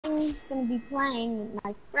I'm gonna be playing with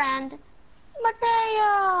my friend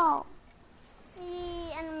Mateo.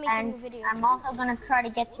 And I'm making a video. I'm also gonna try to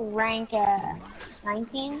get to rank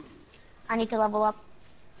 19. I need to level up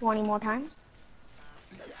 20 more times.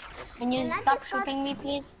 Can you stop shooting me,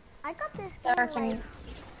 please? I got this game like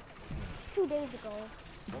 2 days ago.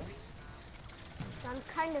 So I'm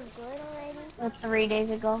kind of good already. Or 3 days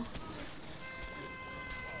ago.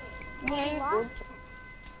 We lost?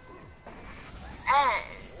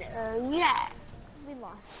 And, yeah. We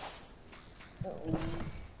lost.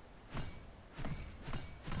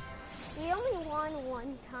 We only won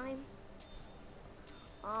one time.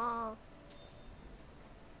 Oh.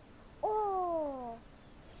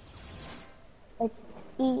 It's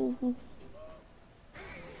easy.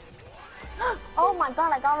 Oh my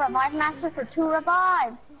god, I got Revive Master for 2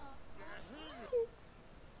 revives.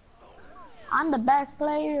 I'm the best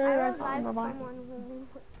player. I revived someone.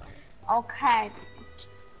 Okay.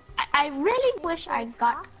 I really wish I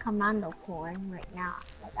got Commando Corn right now.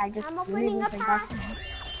 Like, I just I'm opening a pack.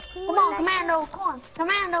 Come on, Commando Corn!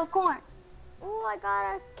 Commando Corn! Oh, I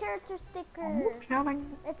got a character sticker.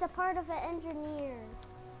 It's a part of an engineer.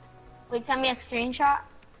 Wait, send me a screenshot.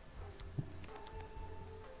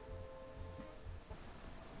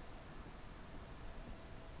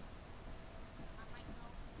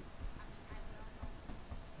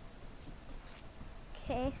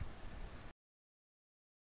 Okay.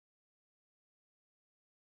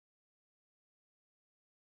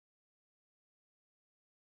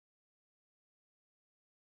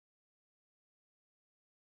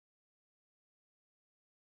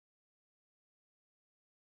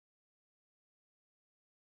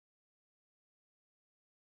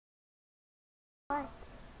 What?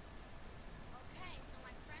 Okay, so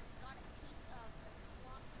my friend got a piece of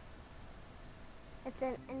It's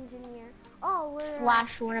an engineer. Oh, we're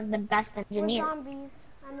Slash one of the best engineers. We're zombies.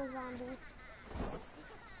 I'm a zombie.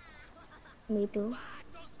 Me too.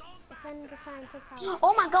 Defend the scientist's house.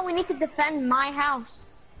 Oh my god, we need to defend my house.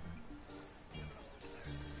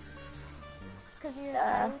 Because you're a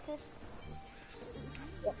scientist?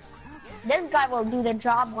 Yeah. This guy will do the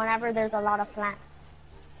job whenever there's a lot of plants.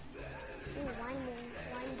 Ooh, winder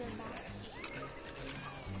back.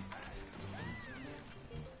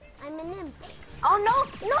 I'm an imp. Oh no,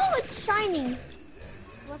 it's shining.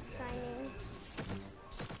 What's shining?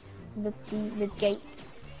 The gate.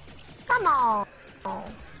 Come on.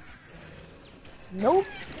 Nope.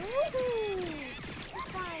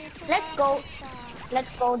 Let's go. Let's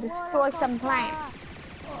go destroy some plants.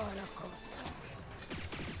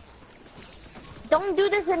 Don't do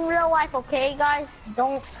this in real life, okay, guys?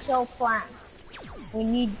 Don't kill plants. We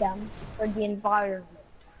need them for the environment.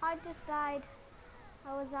 I just died.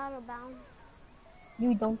 I was out of bounds.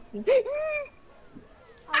 You don't see.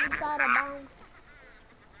 I was out of bounds.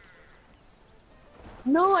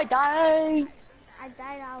 No, I died. I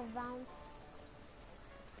died out of bounds.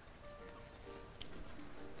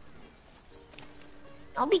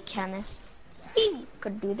 I'll be chemist. He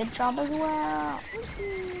could do the job as well.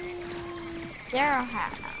 Sarah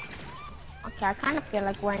had. Okay, I kind of feel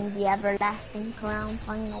like wearing the everlasting crown,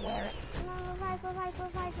 so I'm gonna wear it. Come on, revive.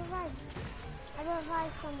 I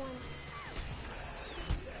revived someone.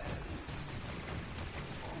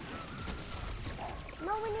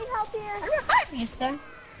 No, we need help here. Revive you, sir.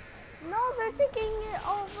 No, they're taking it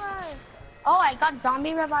over. Oh, I got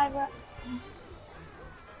zombie reviver.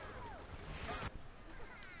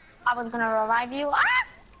 I was gonna revive you. Ah!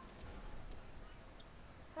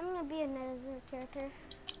 I'm gonna be another character.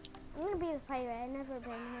 I'm gonna be the pirate. I never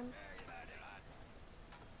been him.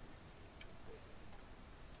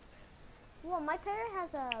 Whoa, my pirate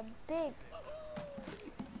has a big.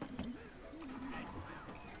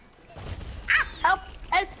 Ah! Help!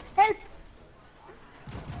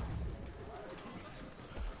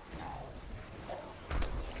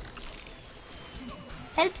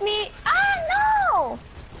 Help me! Ah, no!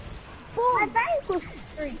 Boom! My bank was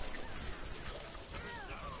free.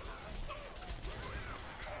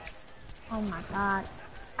 Oh my god.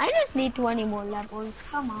 I just need 20 more levels.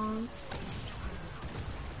 Come on.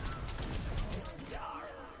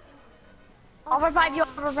 I'll revive you.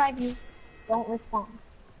 Don't respawn.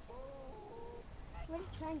 What are you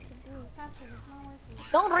trying to do? Faster, it's not working.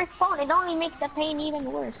 Don't respawn. It only makes the pain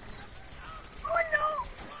even worse. Oh no!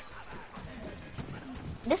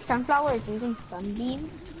 This sunflower is using sunbeam.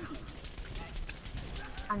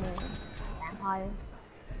 I mean, vampire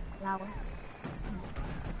flower.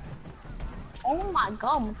 Oh my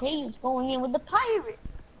god, Mateo's going in with the pirate.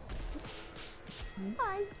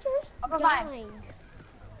 I just died. Revive.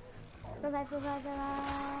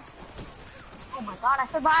 Oh my god, I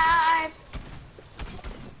survived.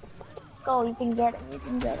 Go, you can get him, you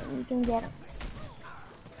can get him, you can get him.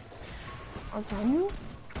 Or can you?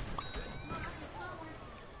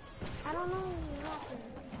 I don't know.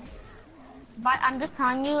 But I'm just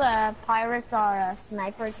telling you, pirates are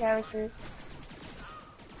sniper characters.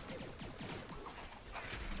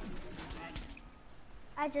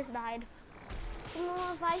 I just died.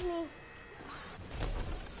 Someone revive me.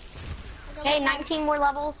 Okay, 19 more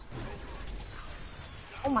levels.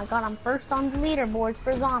 Oh my god, I'm first on the leaderboard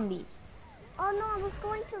for zombies. Oh no, I was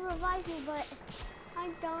going to revive you, but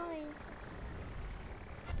I'm dying.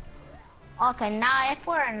 Okay, now if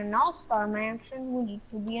we're in an all-star mansion, we need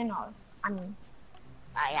to be an all-star.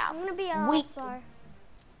 Yeah. I'm gonna be an all-star.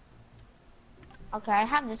 Okay, I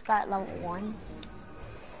have this guy at level 1.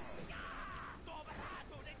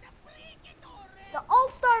 The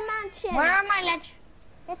all-star mansion. Where are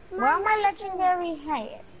my legendary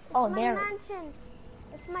hats? Oh, there. Mansion.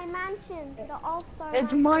 It's my mansion. The all-star.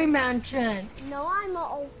 It's my mansion. No, I'm an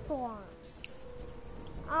all-star.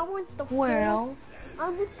 I want the well. I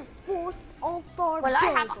want the fourth all-star. Well,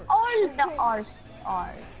 I have all the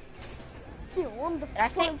R-stars. Did I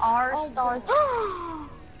say R-stars?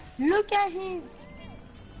 Look at him.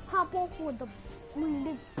 Hop off with the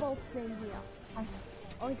big both in here.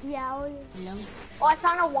 Oh yeah. Hello. Oh, I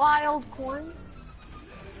found a wild corn.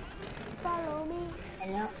 Follow me.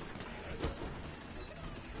 Hello.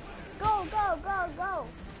 Go, go, go, go.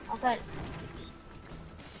 Okay.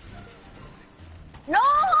 No!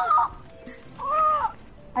 Oh!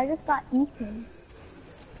 I just got eaten.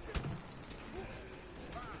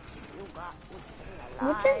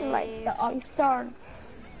 Which is like the all-star.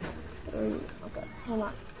 Okay, hold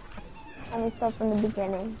on. Let me start from the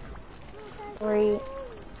beginning. 3,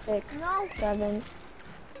 6, 7,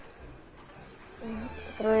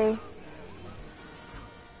 3.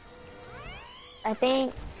 I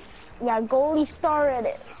think, yeah, goalie star it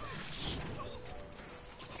is.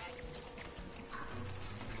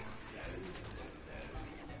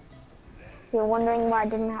 You're wondering why I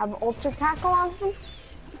didn't have ultra tackle on him?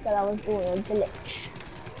 Because I was doing a glitch.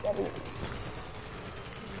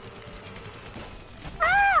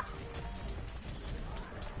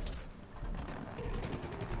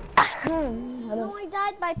 No, I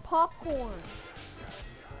died by popcorn.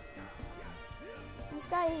 This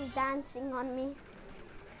guy is dancing on me.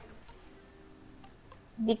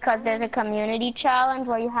 Because there's a community challenge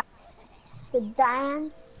where you have to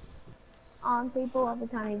dance on people every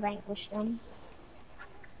time you vanquish them.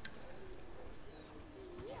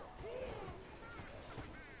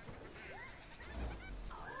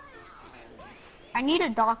 I need a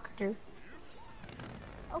doctor.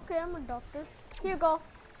 Okay, I'm a doctor. Here you go.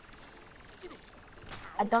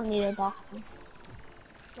 I don't need a doctor.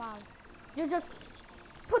 Wow. You just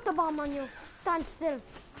put the bomb on you. Stand still.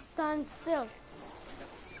 Stand still.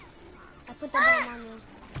 I put the bomb on you.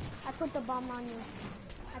 I put the bomb on you.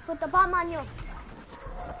 I put the bomb on you.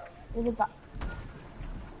 Where's the bomb?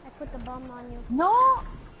 I put the bomb on you. No!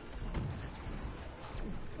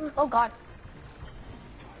 Oh god.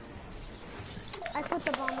 I put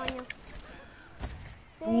the bomb on you.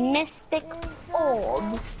 Mystic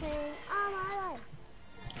orb.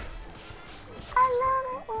 I love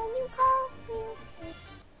it when you call me.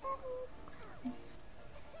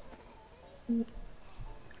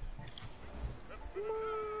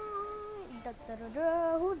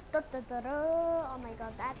 Oh my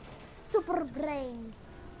god, that's super brains.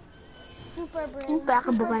 Super brains.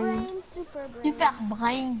 Super brains. Super brains. Super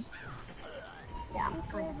brains. Yeah.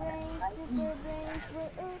 Super brains. Super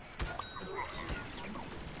brains.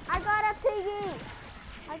 I got a piggy.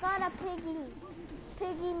 I got a piggy.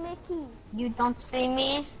 Piggy Mickey. You don't see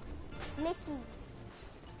me? Mickey.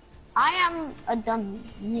 I am a dummy.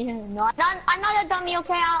 Yeah, no, I'm not a dummy,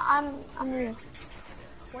 okay? I'm real.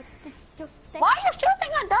 What did you say? Why are you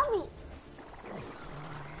shooting a dummy?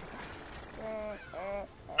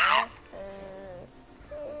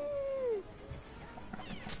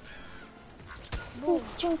 Boom.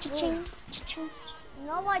 Ching, ching, ching.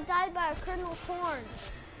 No, I died by a Colonel Corn.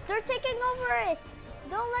 They're taking over it.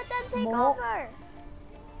 Don't let them take No. over.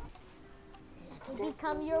 They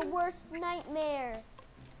become your worst nightmare.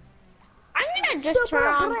 I'm gonna just turn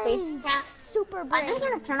on brains. face cam. Super I'm brains. just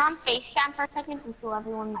gonna turn on face cam for a second to show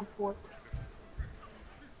everyone my fort.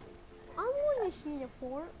 I want to see the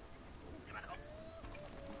fort.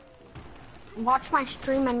 Watch my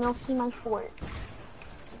stream and you'll see my fort.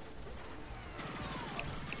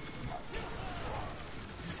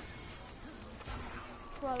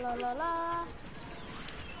 La la la la.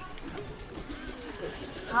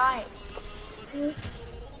 Hi.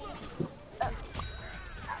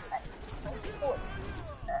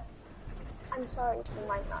 I'm sorry if you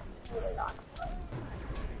might not see it a lot, but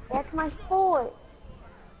that's my fault.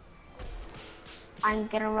 I'm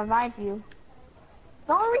gonna revive you.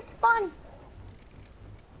 Don't respawn.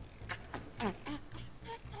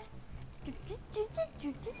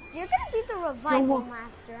 You're gonna be the revival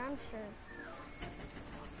master, I'm sure.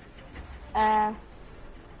 I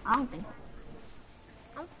don't think so.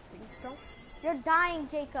 I don't think so. You're dying,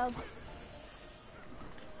 Jacob.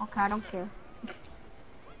 Okay, I don't care.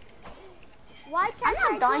 Why can't I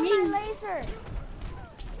I'm not do dying. my laser?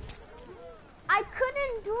 I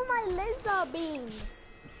couldn't do my laser beam.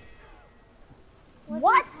 Was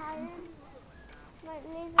What? I tired? My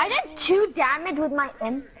laser I did beam. 2 damage with my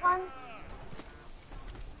implant.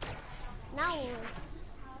 Now it works.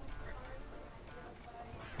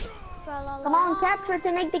 Come on, capture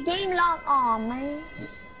to make the game long. Aw, man.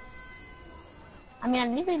 I mean, at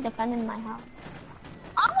least I defended my house.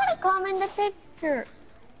 I wanna come in the picture.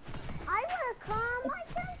 I wanna come. I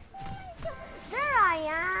can't see myself. There I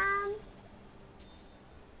am.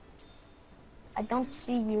 I don't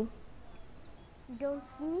see you. You don't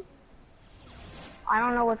see me? I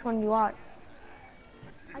don't know which one you are.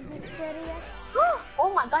 I just said it. Oh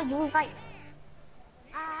my god, you were right.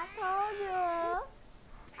 I told you.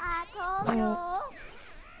 I told you.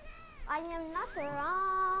 I am not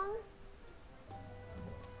wrong.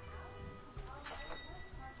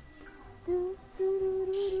 Do, do,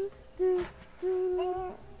 do, do, do, do.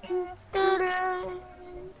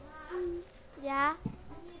 Yeah?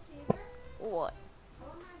 What?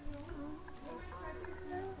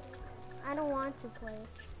 I don't want to play.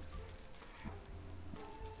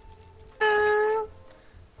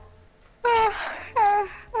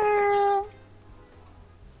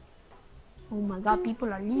 Oh my god,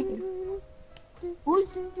 people are leaving. Who's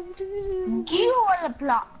Gw2?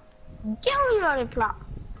 Gw2.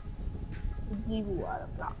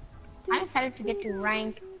 Gw2. I'm excited to get to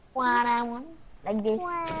rank 1. Like this,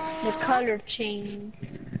 the color change.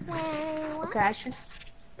 Okay, I should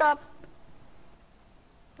stop.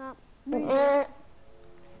 Stop. Uh,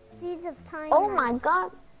 Seeds of Time. oh my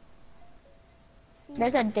god, Seeds.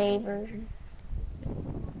 there's a day version.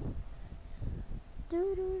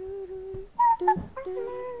 Do, do, do, do,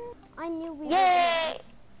 do. I knew we were. Yay!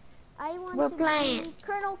 I want We're to playing. be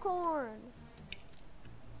Colonel Corn.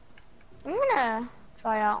 I'm gonna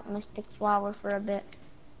try out Mystic Flower for a bit.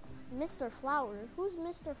 Mr. Flower? Who's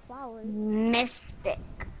Mr. Flower? Mystic.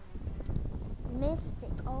 Mystic.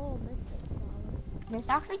 Oh, Mystic Flower. This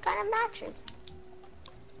actually kind of matches.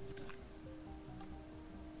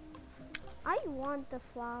 I want the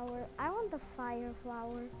flower. I want the fire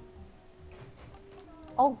flower.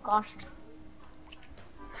 Oh gosh.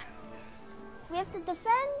 We have to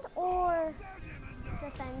defend or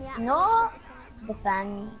defend? Yeah. No,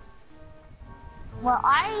 defend. Well,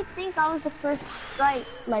 I think I was the first strike.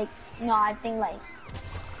 Like, no, I think like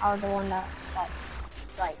I was the one that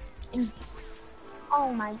strike.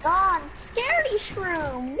 Oh my god, scaredy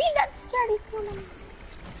shroom! We got scaredy shroom.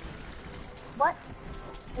 What?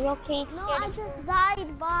 Are you okay? No, I just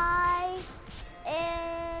died by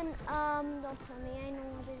don't tell me, I know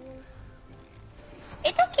what it is.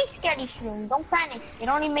 It's okay, scaredy shroom. Don't panic. It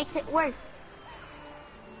only makes it worse.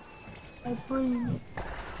 I don't really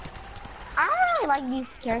like these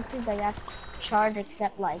characters that have charge,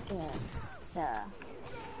 except like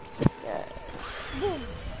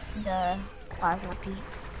the plasma piece.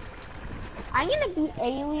 I'm gonna be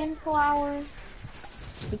alien flower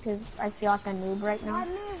because I feel like a noob right now.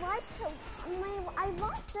 I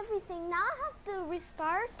lost everything. Now I have to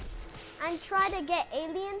restart and try to get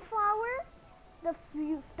alien flower. The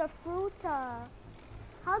fruit.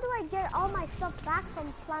 How do I get all my stuff back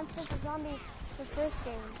from Plants vs Zombies the first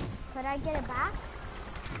game? Could I get it back?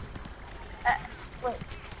 Wait.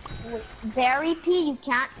 Berry P, you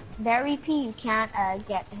can't. Berry P, you can't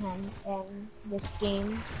get him in this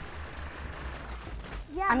game.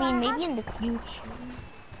 Yeah. I mean, maybe in the future.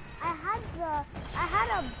 I had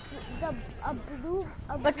a blue.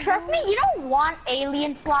 But trust me, you don't want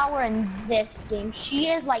alien flower in this game. She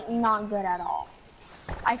is like not good at all.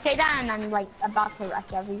 I say that and I'm like about to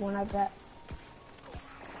wreck everyone, I bet.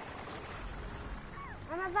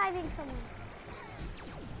 I'm reviving someone.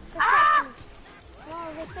 Ah!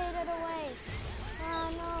 No, they faded away. Oh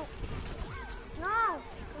no. No,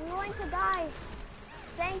 I'm going to die.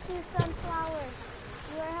 Thank you, Sunflower.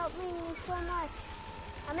 You are helping me so much.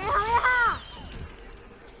 Kamehameha!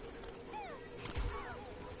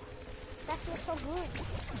 That feels so good.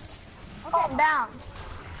 Okay. Calm down.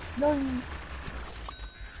 No.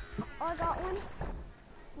 Oh, I got one.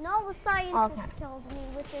 No, the scientist killed me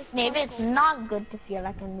with his Maybe muscle. it's not good to feel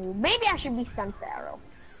like a noob. Maybe I should be Sunfarrow.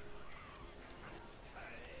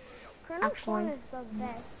 Colonel actually. Corn is the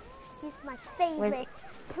best. He's my favorite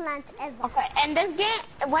plant ever. Okay, and this game,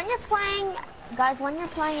 when you're playing, guys, when you're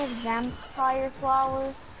playing as vampire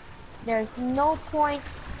flowers, there's no point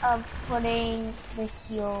of putting the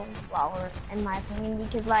heal flower, in my opinion,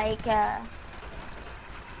 because like,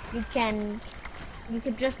 you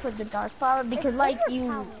could just put the dark flower, because like,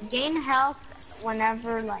 you gain health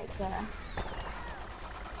whenever like,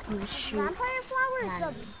 you shoot. Vampire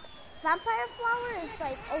flower is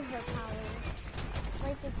like overpowered.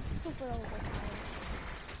 Like it's super overpowered.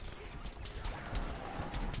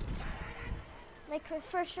 Like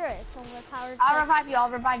for sure it's overpowered. I'll revive you, I'll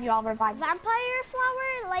revive you, I'll revive you. Vampire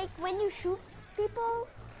flower, like when you shoot people,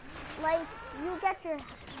 like you get your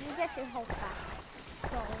health back.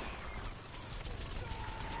 So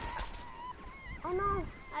oh no,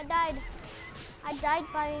 I died. I died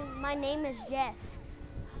by my name is Jeff.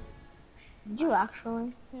 Did you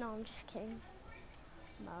actually? No, I'm just kidding.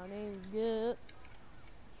 My name's Jeff.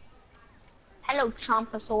 Hello,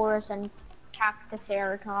 Chomposaurus and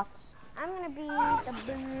Cactoceratops. I'm gonna be the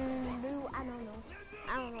blue. I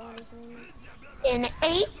don't know what his name is. In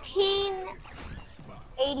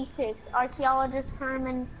 1886, archaeologist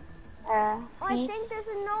Herman Oh, I think there's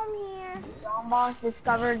a gnome here. Dombos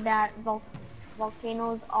discovered that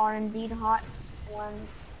volcanoes are indeed hot when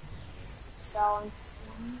falling.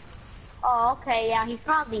 Oh, okay, yeah, he's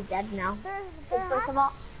probably dead now. First of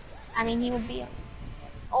all, I mean, he would be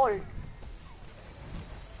old.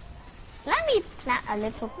 Let me plant a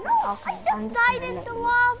little. No, okay, I just died in the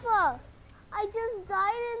lava. I just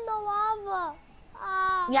died in the lava.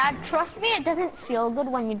 Yeah, trust me, it doesn't feel good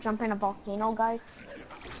when you jump in a volcano, guys.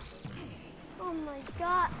 Oh my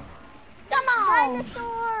god. Come on!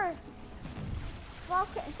 Dinosaur!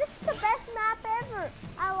 This is the best map ever.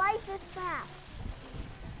 I like this map.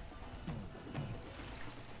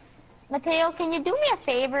 Mateo, can you do me a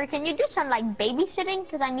favor? Can you do some like babysitting?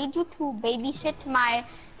 Because I need you to babysit my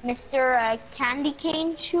Mr. Candy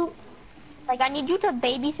Cane shoot. Like I need you to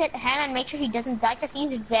babysit him and make sure he doesn't die because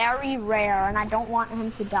he's very rare and I don't want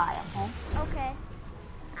him to die, okay? Okay.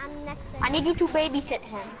 I'm next in. I need you to babysit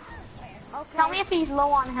him. Okay. Tell me if he's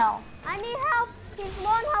low on health. I need help. He's low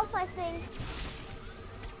on health, I think.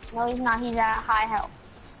 No, he's not. He's at high health.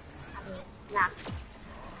 I mean, nah.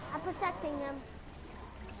 I'm protecting him.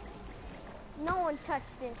 No one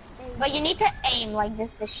touched this, baby. But you need to aim like this,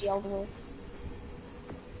 the shield will.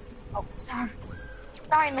 Oh, sorry.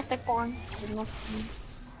 Sorry, Mr. Corn.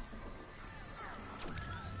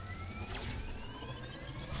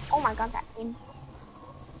 Oh my god, that aim.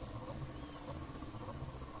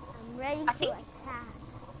 I'm ready to attack.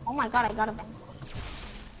 Oh my god, I got a bang.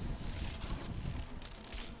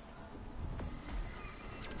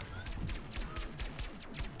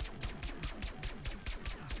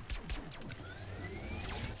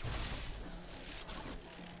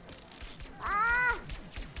 Ah!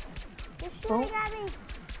 You're shooting at me.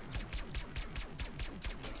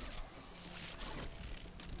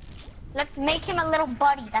 Let's make him a little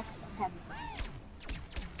buddy. That's him.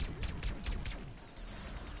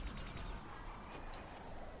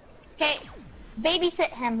 Okay,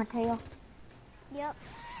 babysit him, Mateo. Yep.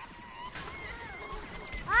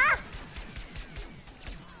 Ah!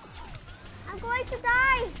 I'm going to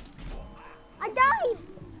die. I died.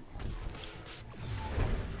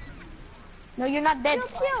 No, you're not dead.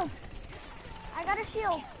 Shield. I got a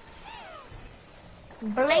shield.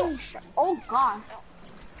 Bling. Oh gosh.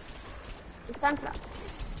 The sunflower.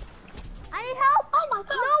 I need help. Oh my god.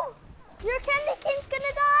 No. Your candy cane's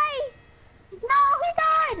gonna die. No, he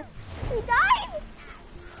died. He died.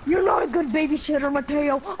 You're not a good babysitter,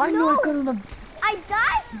 Mateo. I knew I couldn't have. I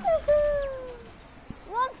died.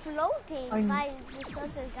 Well, I'm floating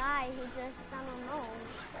because the guy who just, I don't know.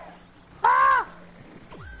 Ah!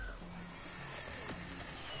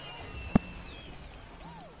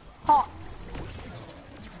 Hot.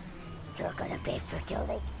 You're gonna pay for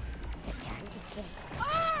killing the candy king.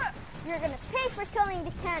 Ah! You're gonna pay for killing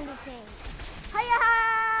the candy king. Hiya!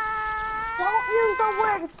 Don't use the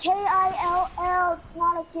word K-I-L-L. It's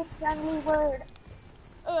not a kid-friendly word.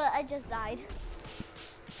 I just died.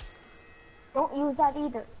 Don't use that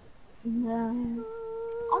either. No.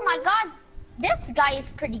 Oh my god, this guy is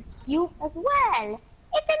pretty cute as well.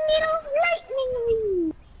 It's a little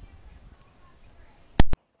lightning.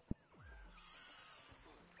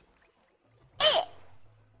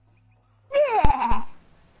 Yeah.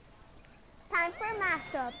 Time for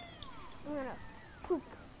mashups. I'm gonna poop.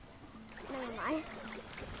 Never mind.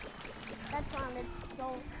 That sounded so...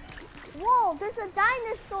 Whoa, there's a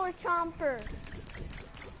dinosaur chomper.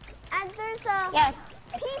 And there's a Yes,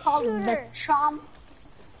 pea it's called shooter. the chomp.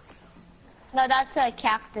 No, that's a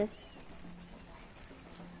cactus.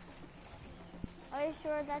 Are you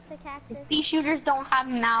sure that's a cactus? Pea shooters don't have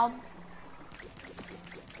mouths.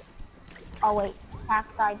 Oh wait,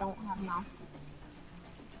 cacti don't have mouths.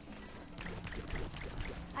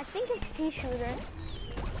 I think it's pea shooter.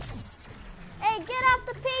 Hey, get off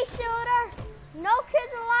the pea shooter! No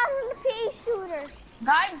kids allowed in the pea shooter.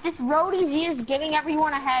 Guys, this roadie Z is giving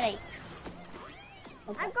everyone a headache.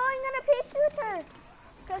 I'm going in a pea shooter.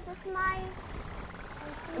 Because it's my...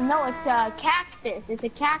 No, it's a cactus. It's a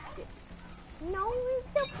cactus. No,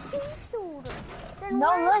 it's a pea shooter. Then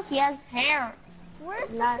No, look, he has hair. Where's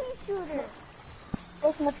the Not- pea shooter?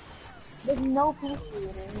 There's no pea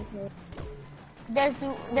shooter.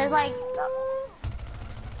 There's like...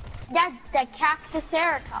 That's the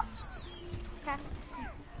Cactoceratops.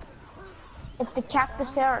 It's the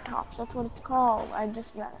Cactoceratops. That's what it's called. I just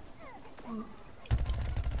read it. Oh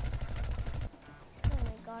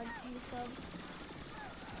my god, Jacob.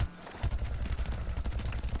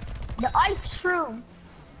 The ice shroom.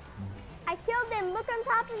 I killed him. Look on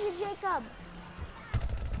top of you, Jacob.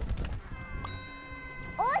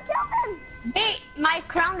 Oh, I killed him. Wait, my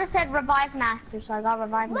crown just said revive master, so I got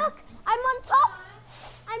revive master. Look, I'm on top.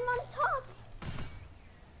 I'm on top.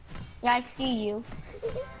 Yeah, I see you.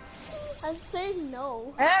 I say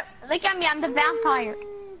no. Look at me, I'm the vampire.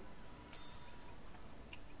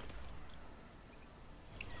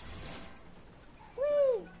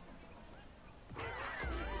 Whee!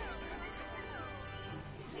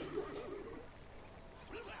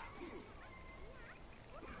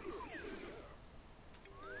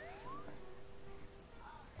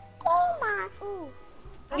 Oh my. Ooh.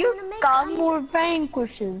 You got more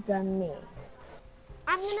vanquishes than me.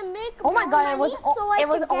 I'm gonna make Oh my more god, money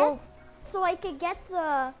so I could get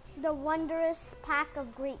the wondrous pack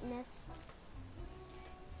of greatness.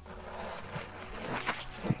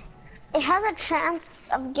 It has a chance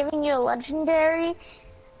of giving you a legendary,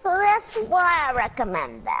 so that's why I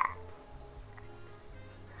recommend that.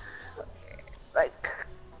 Like,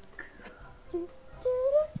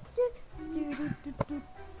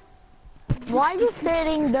 why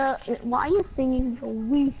are you singing the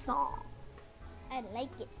Wii song? I like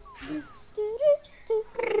it. I like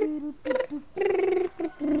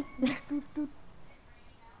to.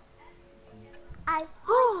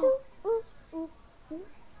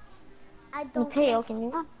 I don't. Okay, can you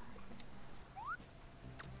not?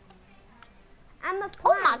 I'm a plant.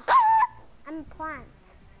 Oh my god! I'm a plant.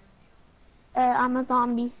 I'm a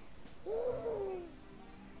zombie.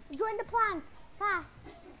 Join the plants fast.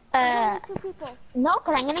 Uh, There's only 2 people. no,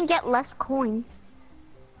 cause I'm gonna get less coins.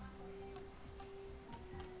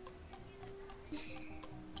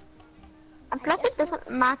 And plus, it doesn't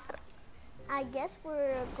matter. I guess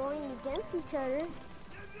we're going against each other.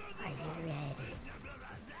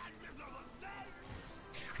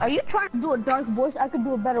 Are you trying to do a dark voice? I could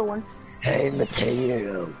do a better one. Hey,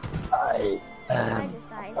 Mateo. I I just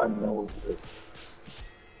died. unknown.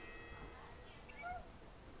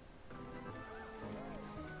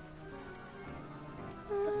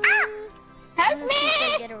 Help I'm gonna see if I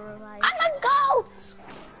me! get a revive. I'm a goat!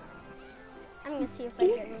 I'm gonna see if I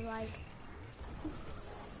get revived.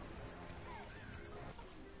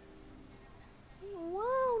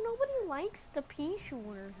 Wow, nobody likes the pea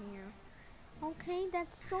shooter here. Okay,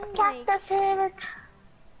 that's so like... Cactus it.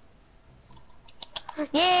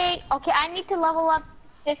 Yay! Okay, I need to level up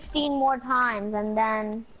 15 more times and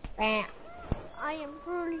then bam. I am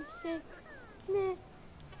really sick. Nah.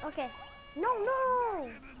 Okay. No, no!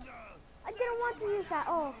 I didn't want to use that.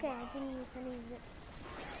 Oh, okay. I didn't use it.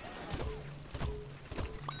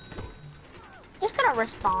 Just gonna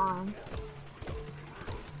respawn.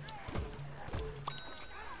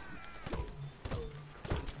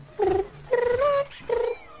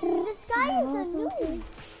 This guy is a noob.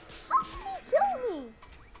 How did he kill me?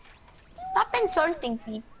 Stop insulting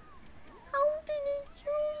people. How did he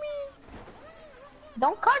kill me?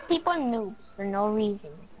 Don't call people noobs for no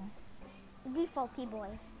reason. Defaulty boy.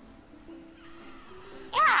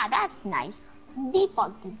 Yeah, that's nice.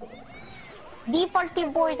 Defaulty boys.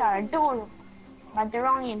 Defaulty boys are adorable, but they're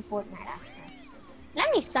only in Fortnite actually.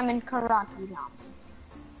 Let me summon Karate now.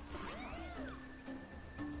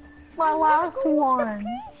 My last one.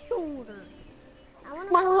 Shooter. I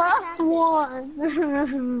wanna My go last cactus.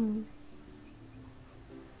 one.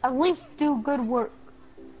 At least do good work.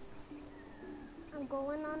 I'm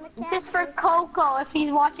going on the This cactus. is for Coco. If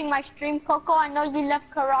he's watching my stream, Coco, I know you love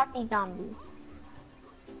Karate Zombies.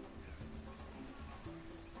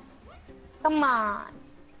 Come on.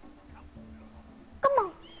 Come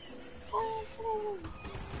on.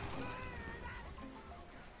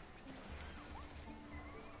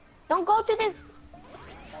 Don't go to this.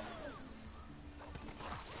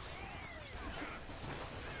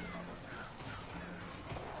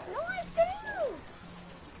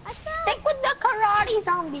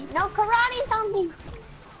 zombie. No, karate zombie.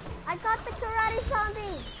 I got the karate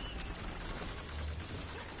zombie.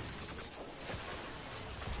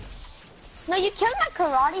 No, you killed my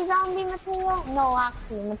karate zombie, Mateo. No,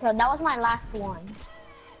 actually, Mateo, that was my last one.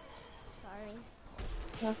 Sorry.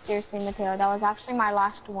 No, seriously, Mateo, that was actually my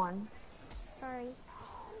last one. Sorry.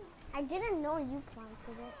 I didn't know you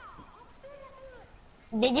planted it.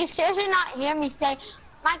 Did you seriously not hear me say,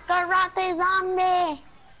 my karate zombie?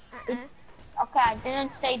 Okay, I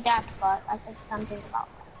didn't say that, but I said something about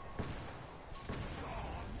that.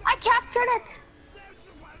 I captured it!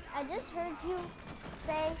 I just heard you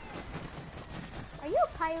say, are you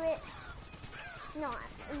a pirate? No,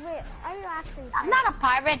 wait, are you actually a pirate? I'm not a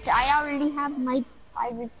pirate. I already have my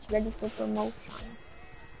pirates ready for promotion.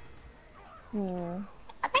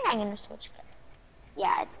 I think I'm gonna switch.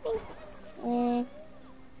 Yeah, I think.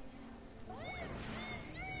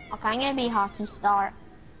 Okay, I'm gonna be hockey star.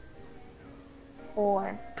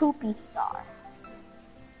 Or poopy star.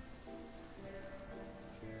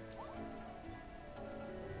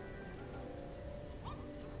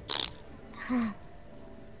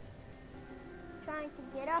 Trying to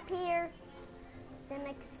get up here, then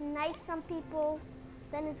I snipe some people,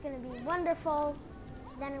 then it's gonna be wonderful,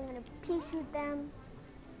 then I'm gonna pea shoot them.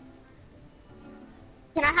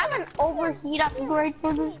 Can I have an overheat upgrade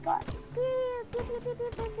for this guy?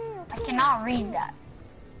 I cannot read that.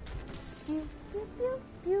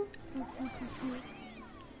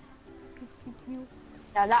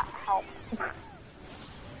 Yeah, that helps.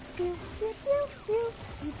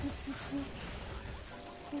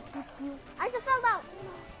 I just fell out.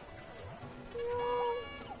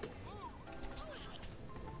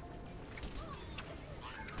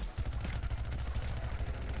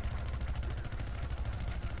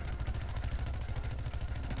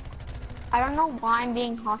 I don't know why I'm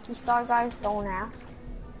being hockey star, guys. Don't ask.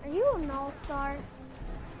 Are you an all-star?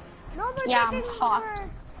 No, they're Yeah, taking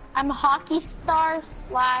I'm hockey star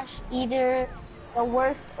slash either the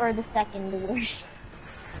worst or the second worst.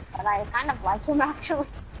 But I kind of like him actually.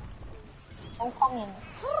 Don't call me.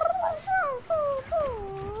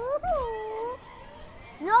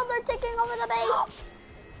 No, they're taking over the base.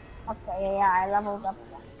 Okay, yeah, I leveled up again.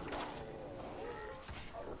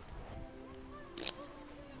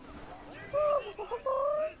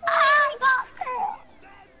 I got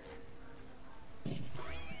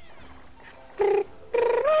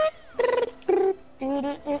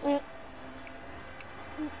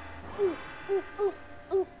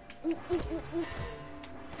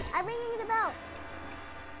I'm ringing the bell.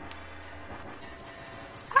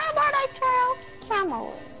 How about I try out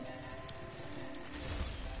camel?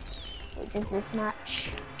 Which is this match?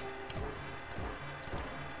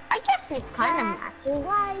 I guess it's kind of matches.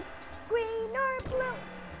 White, green, or blue.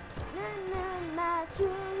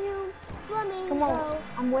 Flamingo. Come on,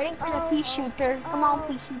 I'm waiting for the pea shooter. Come on,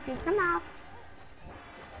 pea shooter, come out.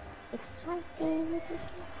 It's time to...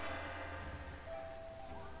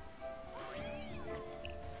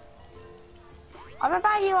 What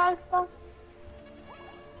about you, also?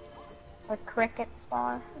 A cricket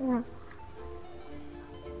star. I'm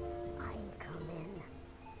coming.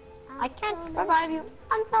 I can't revive you.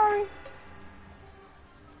 I'm sorry.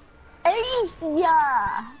 Hey,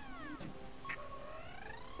 yeah.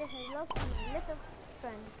 Say hello to my little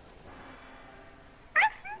friend.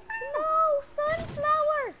 No,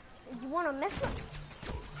 sunflower. You want to mess with?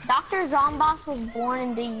 Dr. Zomboss was born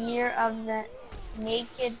in the year of the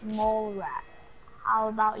naked mole rat. How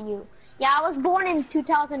about you? Yeah, I was born in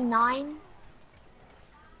 2009.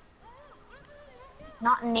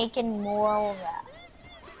 Not naked mole rat.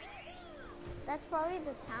 That's probably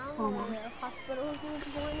the town or the hospital he was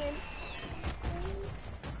born in.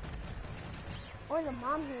 Or the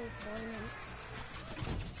mom he was born in.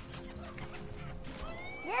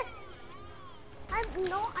 Yes!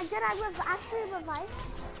 Did I actually revive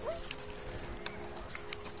him?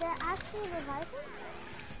 Did I actually revive him?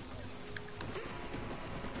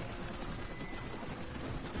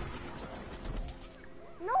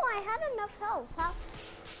 No, I had enough health. How?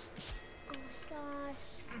 Oh my gosh.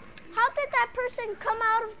 How did that person come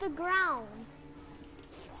out of the ground?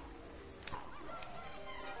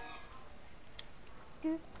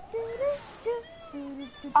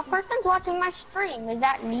 A person's watching my stream. Is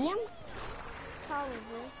that Liam?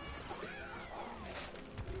 Probably.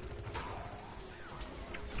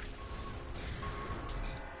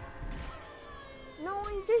 No,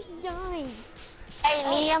 I'm just dying. Hey,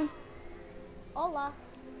 Liam. Hola.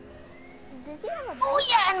 Does he have a mic? Oh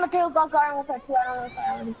yeah, and Mateo got Garden with her too. I don't know if I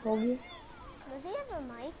already told you. Does he have a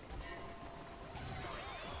mic?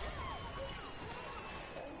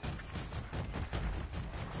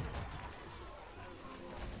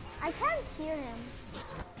 I can't hear him.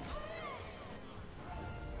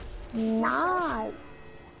 Nice.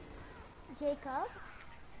 Jacob,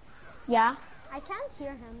 Yeah. I can't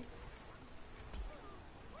hear him.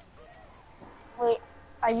 Wait,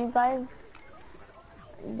 are you guys?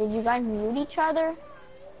 Did you guys mute each other?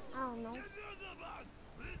 I don't know.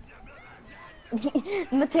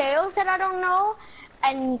 Mateo said I don't know,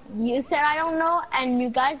 and you said I don't know, and you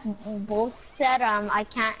guys both said I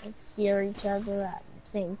can't hear each other at the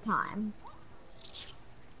same time.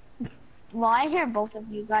 Well, I hear both of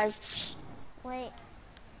you guys. Wait,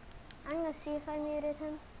 I'm gonna see if I muted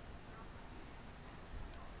him.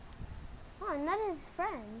 Oh, not his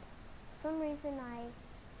friend. For some reason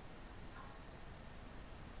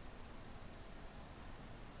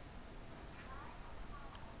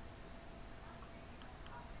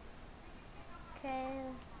Okay,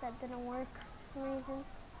 that didn't work for some reason.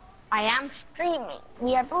 I am streaming.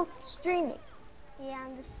 We are both streaming. Yeah,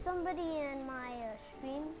 and there's somebody in my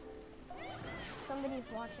stream. Somebody's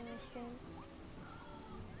watching my stream.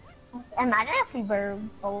 Imagine if we were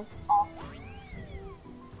both off.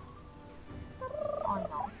 Oh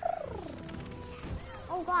no.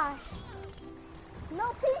 Oh gosh.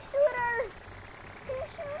 No, pea shooter! Pea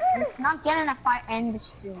shooter! Let's not get in a fight and the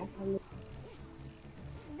stream.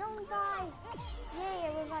 Don't die! Yay, I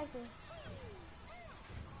revived you.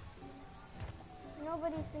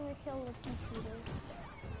 Nobody's gonna kill the pea shooter.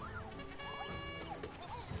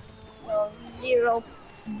 So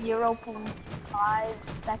 0.5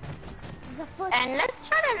 seconds. The foot. And let's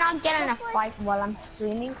try to not get in a fight while I'm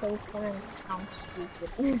streaming, because it's gonna sound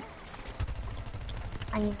stupid.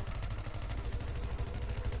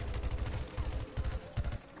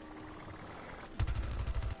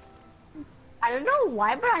 I don't know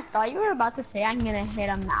why, but I thought you were about to say I'm gonna hit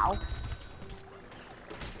a mouse.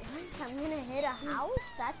 I'm gonna hit a house?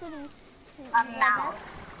 That's what he... A mouse.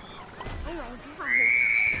 Oh my god.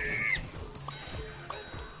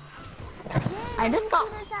 Yay, I just got...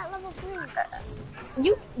 shooter's at level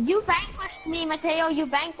 3. You vanquished me, Mateo. You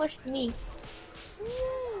vanquished me.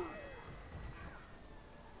 Yay.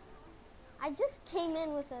 I just came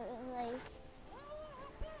in with a, like...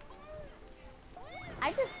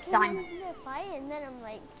 I just came into the fight and then I'm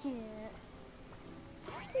like, yeah.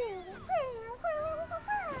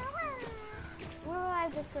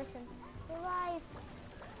 Revive this person. Revive.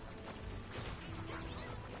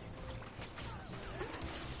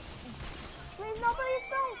 Please, nobody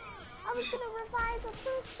stop. I was gonna revive a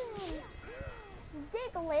person.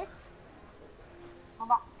 Diglett. Hold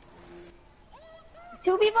on.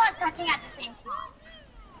 Two people attacking at the same time.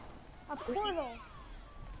 A portal.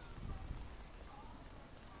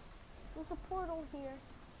 There's a portal here.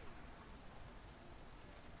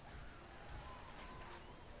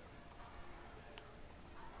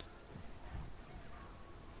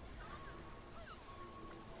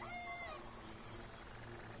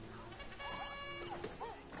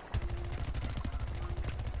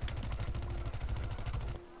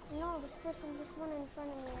 No, this person just went in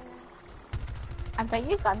front of me. I bet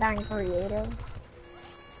you got that in creative.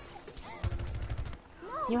 No.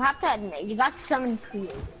 You have to admit, you got some in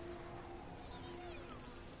creative.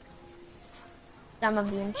 Some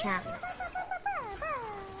of the enchantments.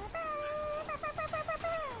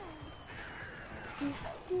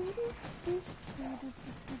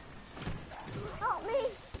 Help me!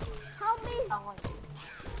 Help me!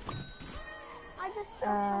 I just killed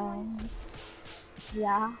someone.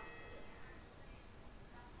 Yeah.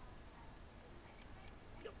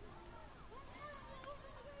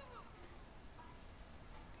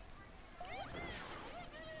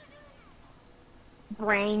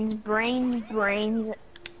 Brains. Say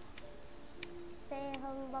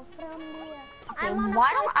hello from here. Okay, I'm on why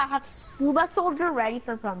don't I have Scuba Soldier ready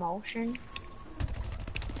for promotion?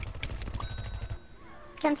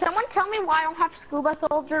 Can someone tell me why I don't have Scuba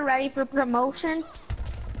Soldier ready for promotion?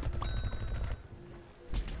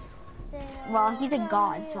 Well, he's a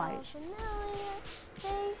god, so I...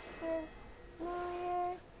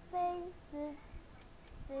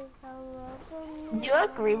 Do you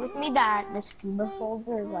agree with me that the Scuba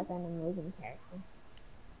Soldier is like an amazing character?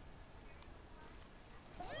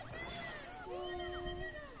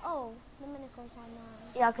 Oh, the minute goes on now.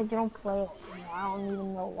 Yeah, because you don't play it. I don't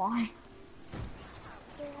even know why.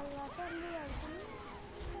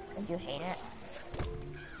 Did you hate it?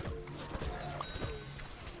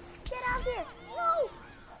 Get out here! No!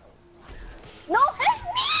 No, hit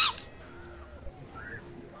me!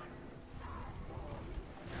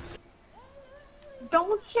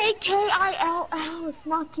 Don't say K-I-L-L, it's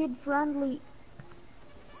not kid friendly.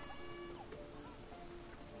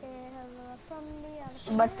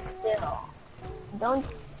 But still, don't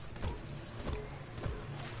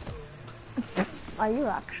Are you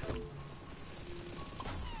actually?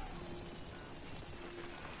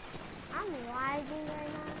 I'm lagging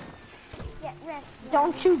right now. Get rest.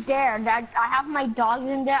 Don't you dare! I have my dogs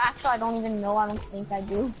in there. Actually, I don't even know. I don't think I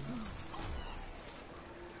do.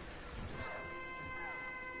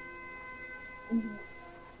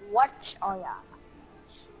 What? Oh yeah.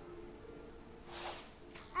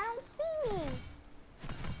 I don't see me.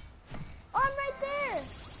 Oh, I'm right there.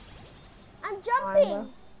 I'm jumping.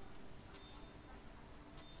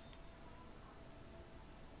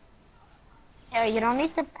 Yeah, you don't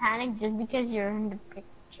need to panic just because you're in the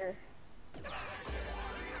picture.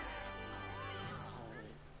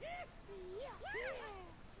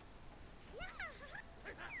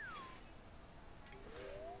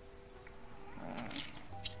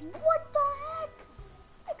 What the heck?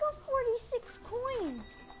 I got 46 coins.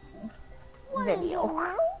 What in the Video.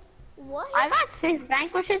 world? What? I got 6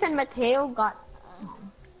 vanquishes and Mateo got...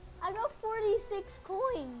 I got 46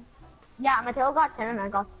 coins. Yeah, Mateo got 10 and I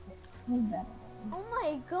got 6. Oh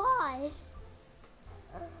my gosh.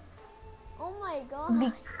 Oh my gosh.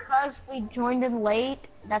 Because we joined in late.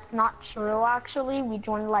 That's not true actually. We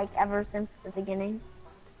joined like ever since the beginning.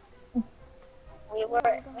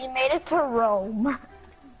 We made it to Rome.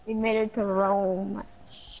 We made it to Rome.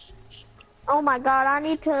 Oh my god, I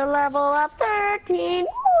need to level up 13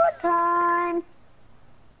 more times.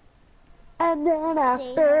 And then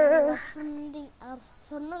after... From the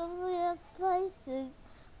familiar places,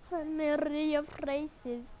 familiar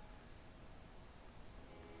places.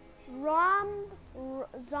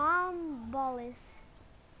 Zombolis.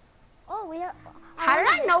 Oh, we have... How did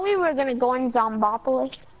I know we were gonna go in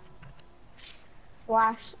Zombopolis?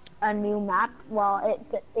 Slash a new map. Well,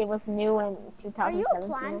 it was new in 2017. Are you a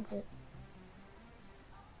plant?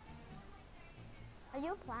 Are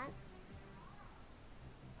you a plant?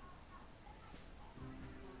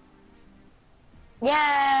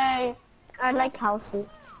 Yay! I like houses.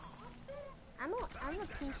 I'm a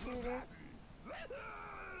pea shooter.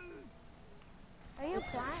 Are you a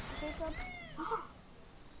plant, Jacob?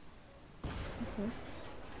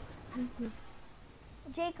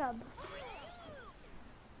 Jacob.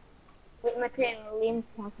 Wait, Mateo, Liam's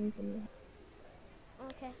talking to me.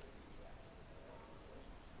 Okay.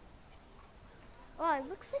 Oh, it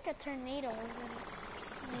looks like a tornado over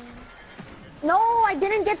me. No, I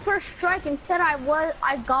didn't get first strike. Instead, I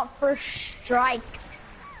got first strike.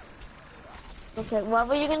 Okay, what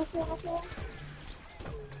were you gonna say, Mateo?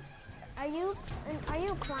 Are you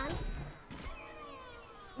a plant?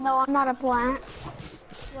 No, I'm not a plant.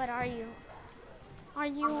 What are you? Are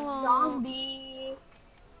you a zombie?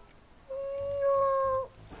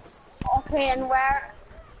 Okay, and where?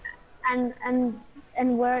 And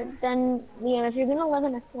where? Then, yeah, if you're gonna live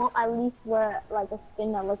in a swamp, at least wear like a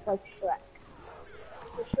skin that looks like Shrek.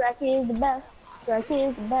 Shrek is the best. Shrek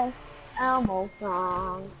is the best. Elmo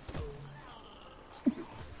song.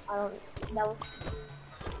 That was...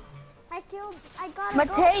 I got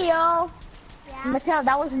Mateo! Go. Yeah? Mateo,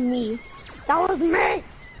 that was me. That was me!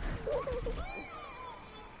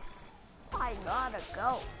 I gotta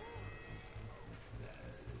go.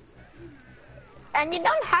 And you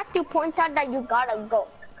don't have to point out that you gotta go,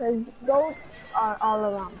 because goats are all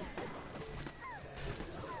around.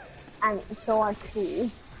 And so are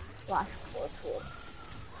trees. Slash 4 trees.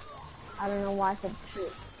 I don't know why I said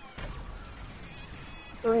tree.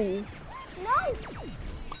 3. No!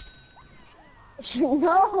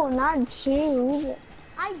 No, not trees.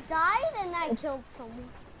 I died and I killed someone.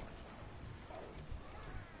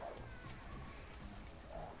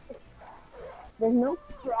 There's no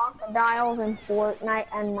crocodiles in Fortnite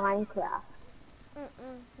and Minecraft.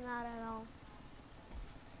 Not at all.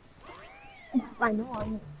 I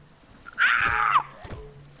know.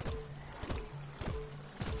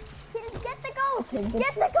 Get the goat! Okay,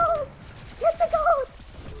 Get the goat! Get the goat!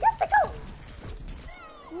 Get the goat!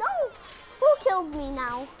 No! Who killed me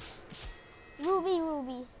now?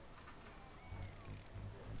 Ruby.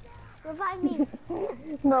 Revive me.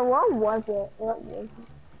 No, what was it? What was it?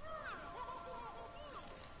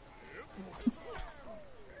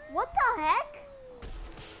 What the heck?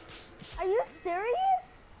 Are you serious?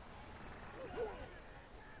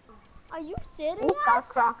 Are you serious? We saw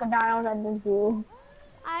crocodiles at the zoo.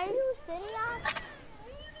 Are you serious?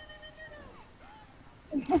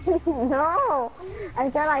 No,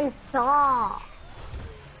 I said I saw.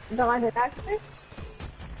 Don't I said actually?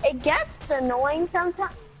 It gets annoying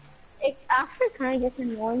sometimes. It actually kind of gets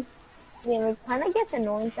annoying. Yeah, it kind of gets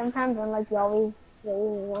annoying sometimes when like you always say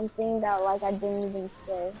one thing that like I didn't even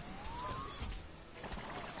say.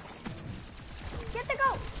 Get the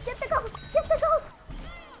goat! Get the goat! Get the goat!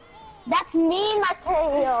 That's me,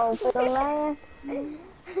 Mateo, for the last And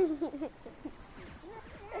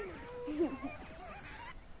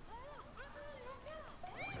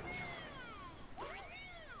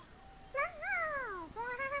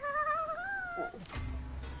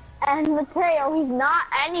Mateo, he's not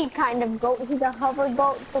any kind of goat, he's a hover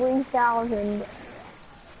goat 3000. Oh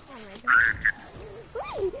my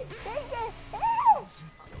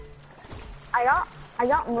god. I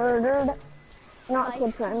got murdered. Not Like-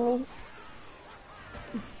 kid friendly.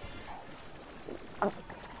 Oh,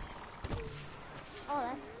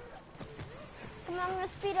 that's... Come on, I'm gonna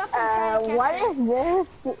speed up and try to catch What you. is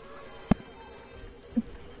this?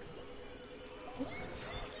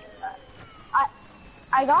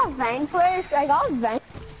 I got vanquished. I got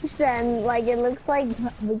vanquished, and like it looks like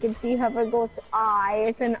we can see Hover Goat's eye.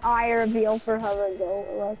 It's an eye reveal for Hover Goat.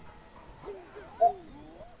 Look.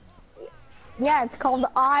 Yeah, it's called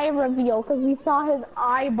eye reveal because we saw his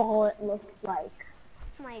eyeball. It looked like.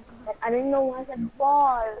 Oh my god. But I didn't know what it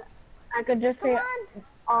was. I could just say Come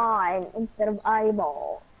eye instead of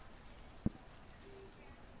eyeball.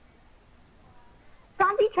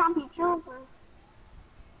 Chompy, chompy, chomper.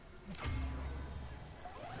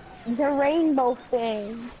 The rainbow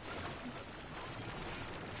thing.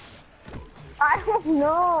 I don't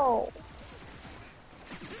know.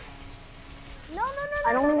 No.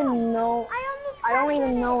 I don't even know. I don't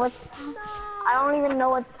even know what's. I don't even know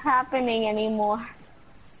what's happening anymore.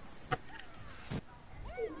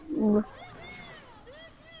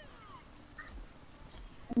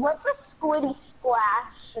 What's a squiddy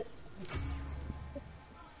splash?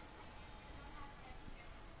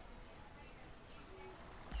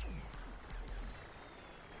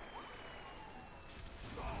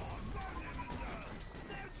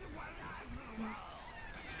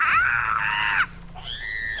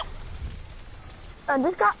 I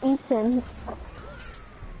just got eaten.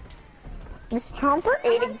 This chomper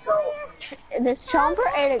ate a goat. This chomper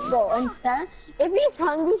ate a goat. Instead, if he's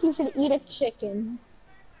hungry, he should eat a chicken.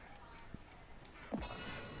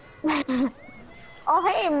 Oh,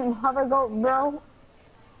 hey, hover goat, bro.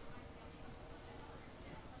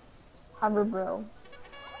 Hover, bro.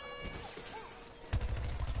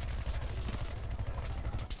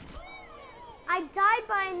 I died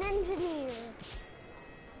by an engineer.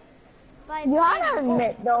 By You gotta by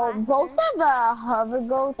admit, though, blaster. both of the hover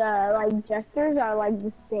goat, like, gestures are, like,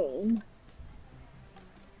 the same.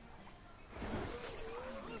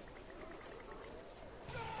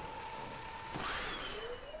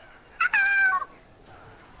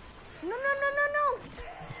 No.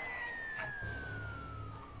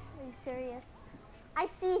 Are you serious? I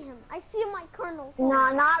see him. I see my kernel. No,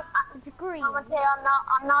 I'm not. It's green. No, Mateo,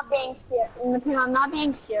 I'm not being serious. Mateo, I'm not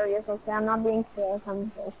being serious, okay? I'm not being serious.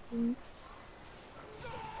 I'm joking.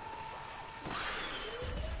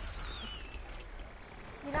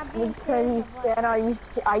 You're not being Because serious. you of what? said,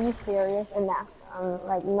 are you serious? And that, I'm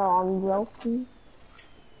like, no, I'm joking.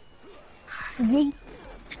 Yeet.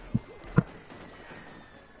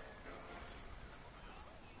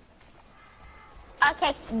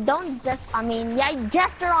 Okay, don't just, yeah,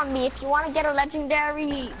 gesture on me. If you want to get a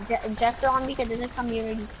legendary, gesture on me because it's a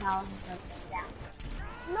community challenge. Yeah.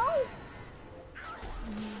 No.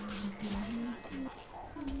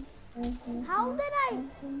 How did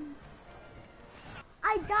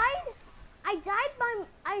I died. I died by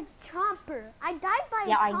a chomper. I died by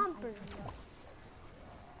Yeah, a chomper.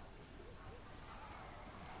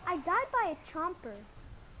 I died by a chomper.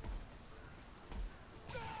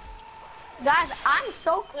 Guys, I'm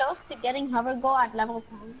so close to getting hover go at level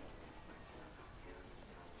 10.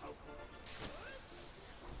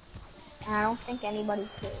 And I don't think anybody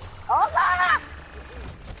cares. Oh, God!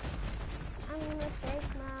 I'm gonna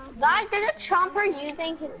save now. Guys, there's a chomper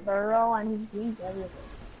using his burrow and he's doing everything.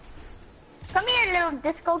 Come here, little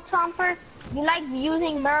disco chomper. You like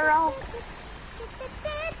using burrow?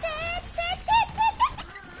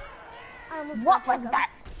 I almost What got was him. that?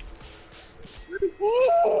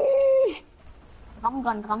 Gum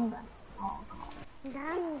gun. Oh.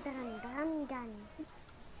 Dun.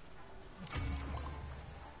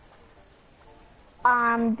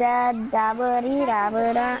 I'm dead,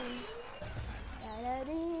 dabba-dee-dabba-da.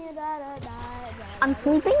 I'm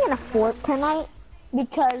sleeping in a fort tonight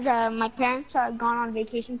because my parents are gone on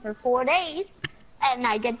vacation for 4 days, and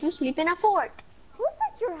I get to sleep in a fort. Who's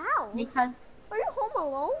at your house? Because Are you home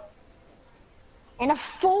alone? in a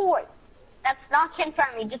fort. That's not kid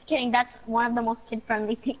friendly. Just kidding. That's one of the most kid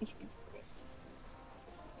friendly things you can say.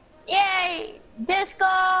 Yay!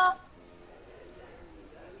 Disco!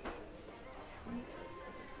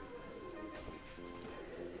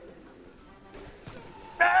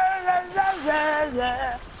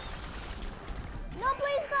 No,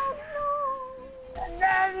 please don't. No.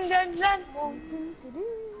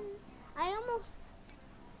 I almost.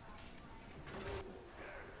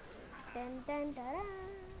 Dun, dun, da, da.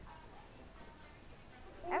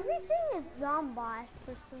 Everything is zombies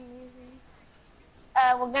for some reason.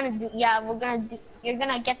 You're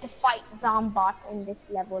gonna get to fight zombots in this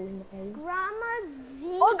level in the game. Grandma Z.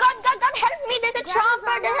 Oh God, help me, there's a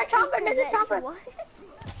chopper. What?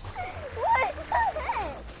 What the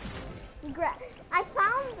heck? I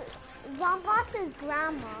found Zomboss's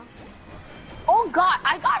grandma. Oh God,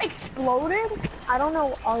 I got exploded. I don't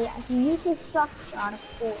know, oh yeah, he used his shock shot, of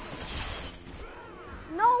course.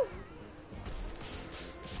 No!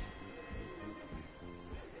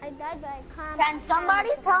 I died by a climb. Can somebody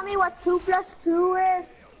tell me what 2 plus 2 is?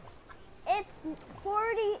 It's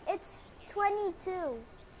 40, it's 22.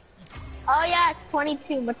 Oh yeah, it's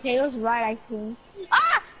 22. Mateo's right, I think.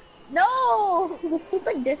 Ah! No! The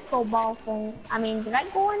stupid disco ball thing. I mean, did I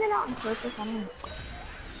go in it on purpose? I don't know.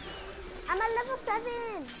 I'm at level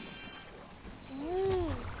 7.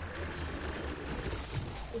 Yee.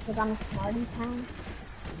 Because I'm a smarty town.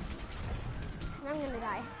 I'm gonna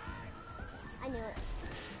die. I knew it.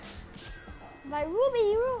 By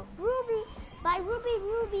Ruby, by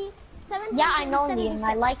Ruby, 7. Yeah, I know, Liam.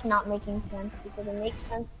 I like not making sense because it makes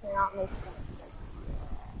sense to not make sense.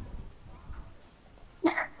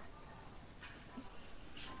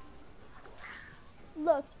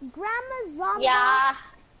 Look, Grandma's zombie. Yeah,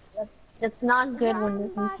 that's not good when you're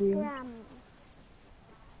Zomboss confused. Grandma.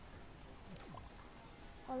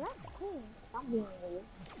 Oh, that's cool. Stop being weird.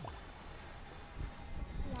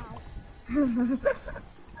 Wow.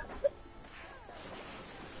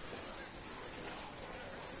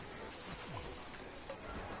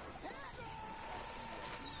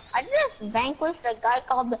 I just vanquished a guy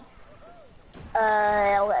called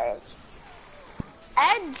what is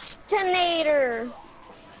Edge-tonator.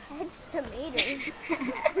 Edge-tomato.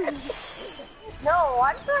 No,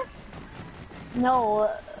 what the? No,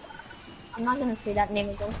 I'm not gonna say that name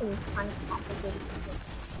again because it's kind of complicated.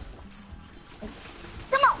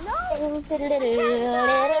 Come on! No!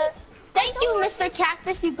 Thank you, Mr.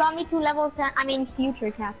 Cactus. You got me to level 10. I mean,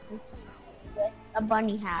 future Cactus. With a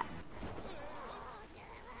bunny hat.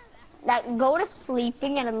 That go to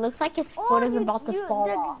sleeping and it looks like his foot is about to fall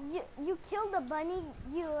off. You killed a bunny.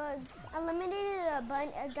 You eliminated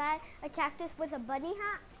a cactus with a bunny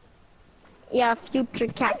hat. Yeah, future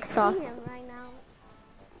Cactus. I see him right now.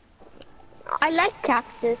 I like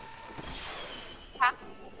Cactus.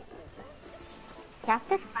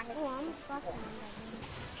 Cactus? Oh, I'm fucking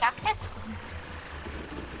Cactus?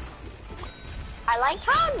 I like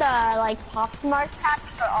how the Pop Smarts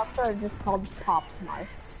hats are also just called Pop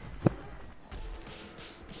Smarts.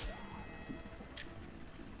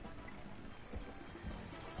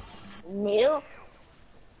 New.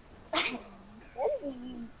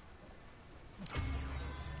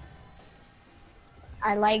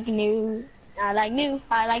 I like new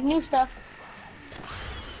stuff.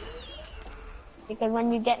 Because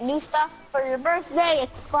when you get new stuff for your birthday,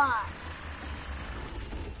 it's fun.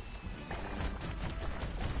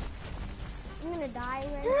 I'm gonna die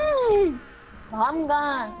right now. I'm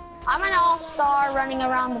gone. I'm an all-star running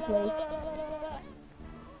around the place.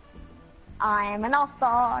 I am an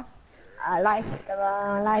all-star. I like to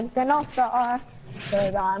run like an all-star.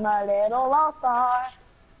 Cause I'm a little all-star.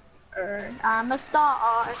 I'm a star.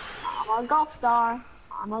 I'm a golf star.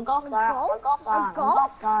 I'm a golf star. I'm a golf star. A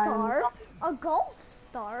golf star? A golf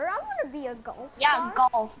star? I wanna be a golf star. Yeah,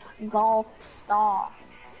 golf star.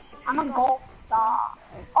 I'm a golf star.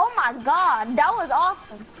 Oh my god, that was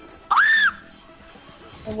awesome. Ah!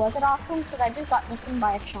 Was it awesome? Because I just got eaten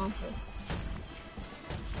by a chomper.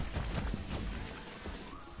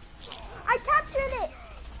 I captured it!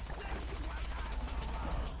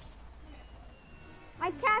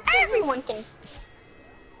 I captured Everyone it! can.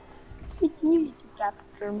 It's you to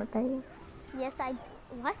capture, Mateo. Yes, I...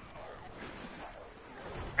 What?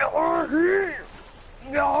 You're here!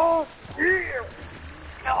 You're here!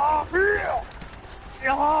 You're here!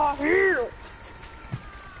 You're here!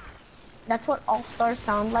 That's what all-stars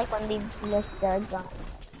sound like when they lift their gun.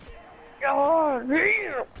 You're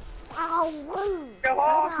here! Oh, woo!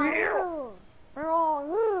 You're here! Oh,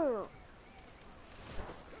 woo!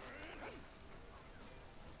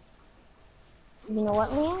 You know what,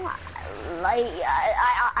 Liam?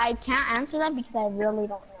 I can't answer that because I really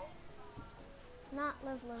don't know. Not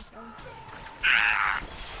live.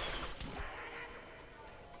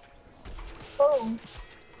 Boom.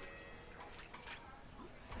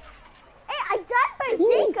 Hey, I died by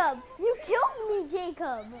Jacob! You killed me,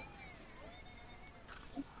 Jacob!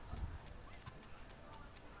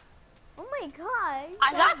 Oh my god.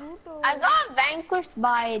 I got vanquished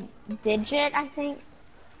by Digit, I think.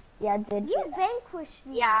 Yeah, Digit. You vanquished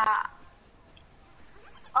me. Yeah.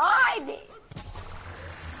 Oh, I did.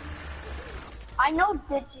 I know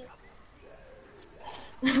Digit.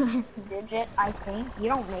 Digit, I think. You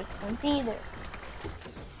don't make sense either.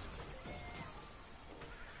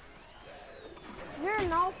 You're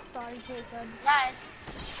an all-star, Jacob. Nice.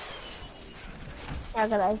 Yeah,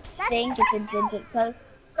 because I think it's a Digit. Because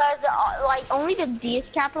like, only the D is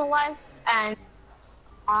capitalized, and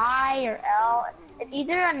I or L. It's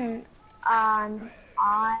either an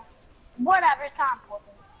I. Whatever, it's not important.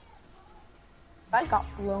 I got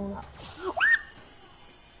blown up.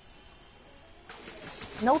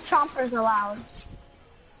 No chompers allowed.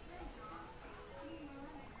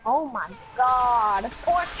 Oh my god, a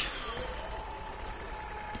torch!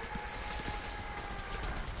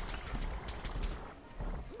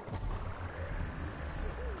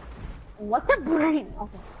 What's a brain?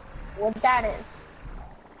 Okay, what that is.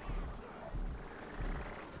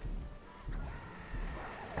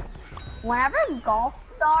 Whenever Golf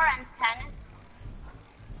Star and Tennis,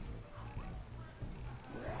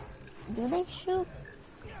 do they shoot?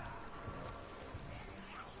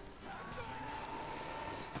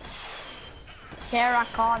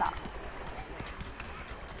 Terracotta.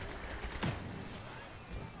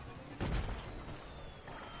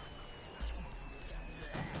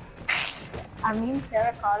 I mean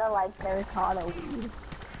terracotta like terracotta weed.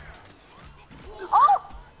 Oh!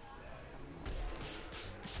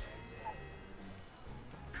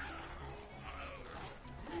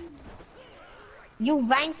 You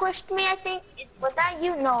vanquished me, I think. Was that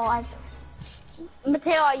you? No,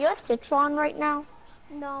 Mateo, are you at Citron right now?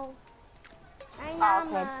 No. Oh,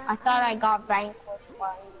 okay. I thought I got vanquished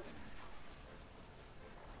by you.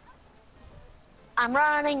 I'm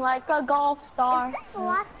running like a golf star. Is this the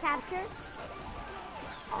last capture?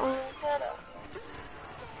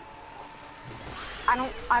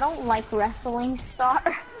 I don't like wrestling star.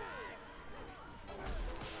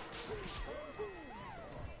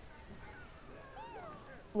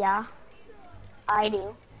 Yeah, I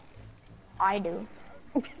do. I do.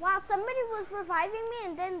 Wow, somebody was reviving me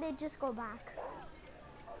and then they just go back.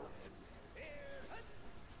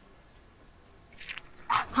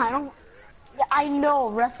 I know,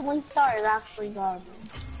 wrestling star is actually garbage.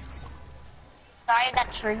 Sorry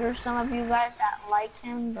that triggers some of you guys that like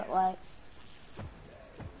him, but like,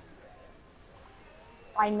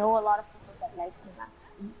 I know a lot of people that like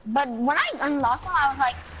him. But when I unlocked him, I was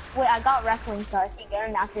like, wait, I got wrestling star. So you get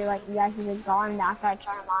him after, like, yeah, he was gone. And after I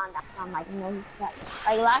turn him on, that's when I'm like, no, he's dead.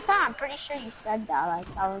 Like, last time, I'm pretty sure you said that. Like,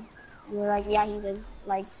 you were like, yeah, he's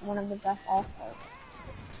like one of the best all-stars.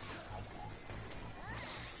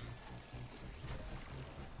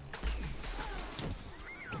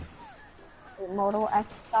 Moto X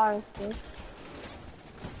star is good.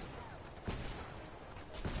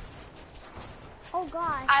 Oh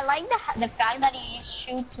god. I like the fact that he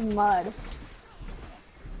shoots mud.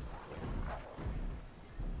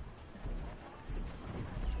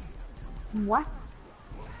 What?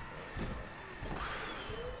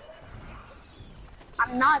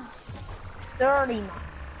 I'm not dirty now.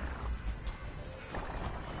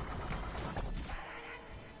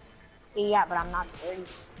 Yeah, but I'm not dirty.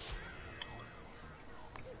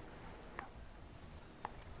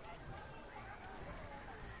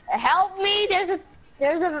 Help me! There's a.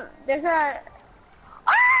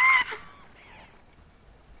 Ah!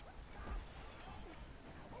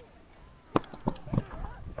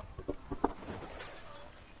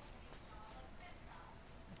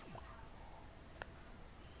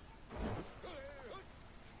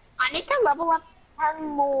 I need to level up 10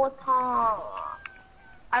 more times.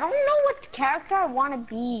 I don't know what character I want to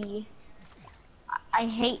be. I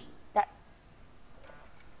hate that.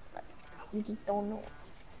 You just don't know.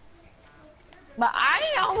 But I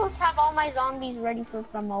almost have all my zombies ready for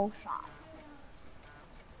promotion.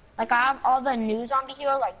 Like, I have all the new zombie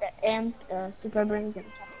heroes, like the Imp, the Super Brains, and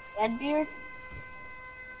the Deadbeard.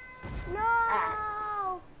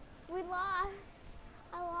 No! We lost.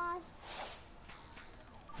 I lost.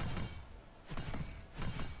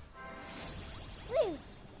 Please.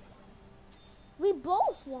 We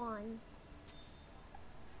both won.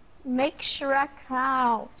 Make Shrek's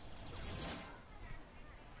house.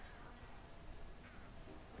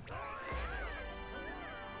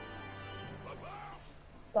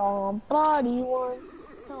 Somebody once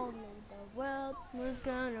told me the world was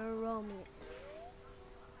gonna roll me.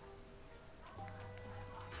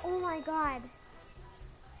 Oh my god.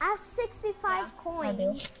 I have 65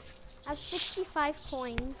 coins. I have 65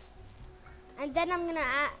 coins. And then I'm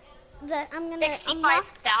gonna that I'm gonna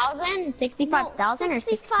 65,000? 65,000 or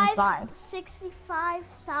 65?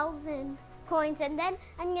 65,000 coins, and then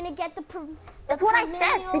I'm gonna get the That's what I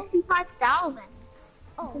said, 65,000.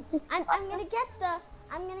 Oh, I'm gonna get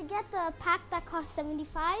the pack that costs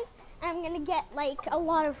 75, and I'm gonna get like a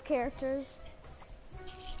lot of characters.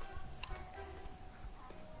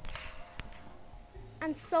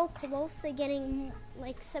 I'm so close to getting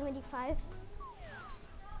like 75.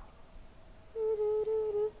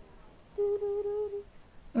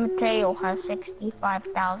 Mateo has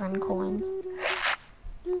 65,000 coins.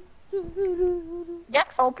 Just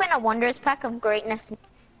open a Wonders Pack of Greatness.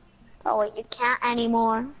 Oh wait, you can't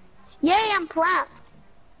anymore. Yay, I'm plants.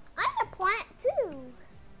 I'm a plant too.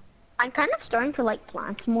 I'm kind of starting to like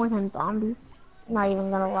plants more than zombies. Not even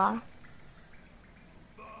gonna lie.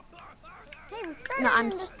 Hey, we started No, I'm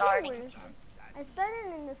in the starting. sewers. I started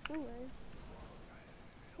in the sewers.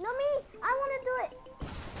 No, me. I want to do it.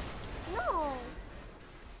 No.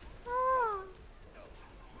 Oh.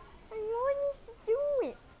 I wanted to do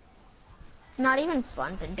it. Not even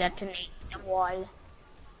fun to detonate the wall.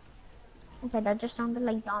 Okay, that just sounded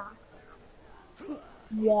like Donna.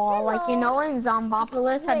 Wall, like you know in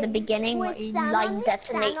Zombopolis at the beginning where you like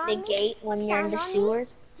detonate the gate when you're in the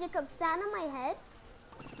sewers? Jacob, stand on my head.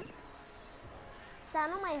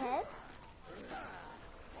 Stand on my head.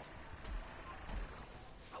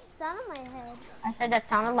 Stand on my head. I said that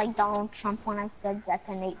sounded like Donald Trump when I said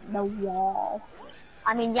detonate the wall.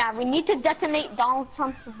 I mean, yeah, we need to detonate Donald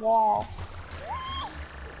Trump's wall.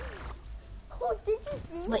 Oh, did you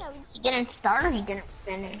see Wait, he didn't start or he didn't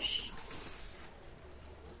finish?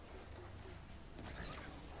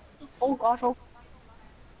 Oh gosh, oh.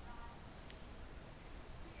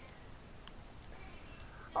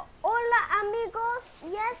 Hola amigos,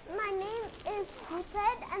 yes, my name is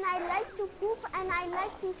Poophead and I like to poop and I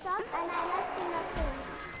like to suck and I like to nothing.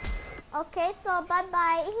 Okay, so bye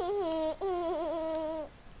bye.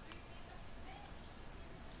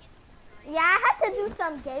 Yeah, I had to do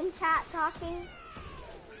some game chat talking.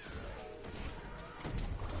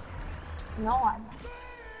 No, I'm not.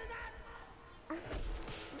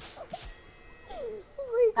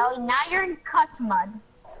 Now you're in cut mud.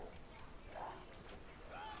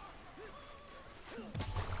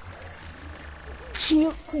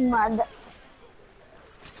 Cute mud.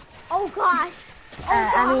 Oh gosh.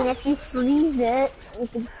 I mean, if you freeze it, you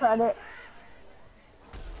can cut it.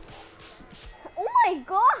 Oh my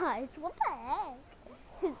gosh, what the heck?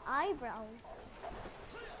 His eyebrows.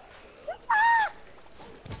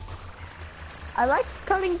 I like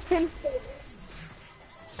cutting pencils.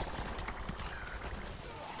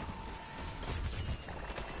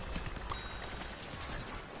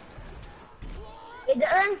 It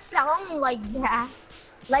doesn't sound like that.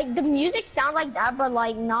 Like the music sounds like that, but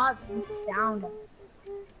like not the sound.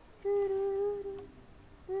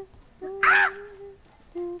 Ah!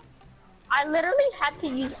 I literally had to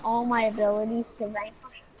use all my abilities to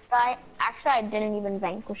vanquish this guy. Actually, I didn't even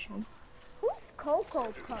vanquish him. Who's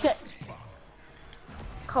Cocoa Puffs? Shit.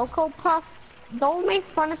 Cocoa Puffs? Don't make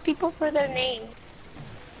fun of people for their names.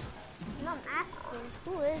 No, I'm asking,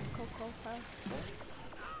 who is Cocoa Puffs?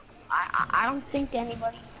 I don't think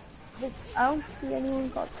anybody. I don't see anyone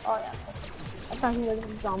called. Oh yeah, I thought he was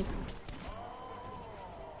a zombie.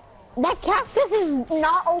 That cactus is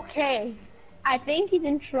not okay. I think he's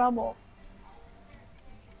in trouble.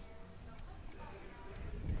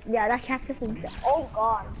 Yeah, that cactus is. Oh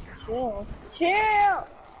god, chill, chill.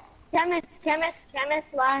 Chemist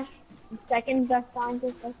slash second best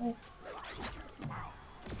scientist, I think.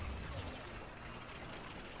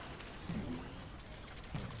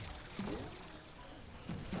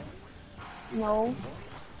 No.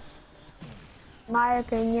 My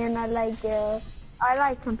opinion, I like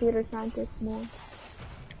computer scientists more.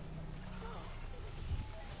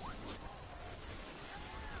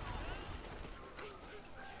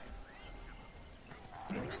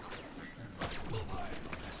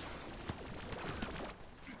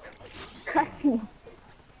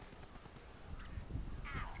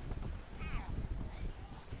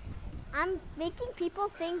 I'm making people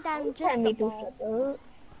think that I'm just a ball.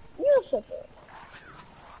 You shut it.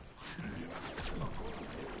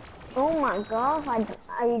 Oh my god,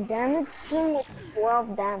 I damaged him with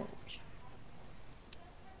 12 damage.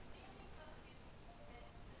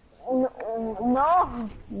 No,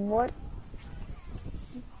 what?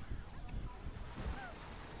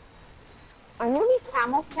 I know he's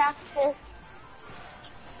camel cactus.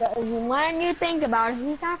 Because when you think about it,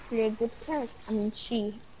 he's actually a good character. I mean,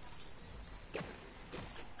 she.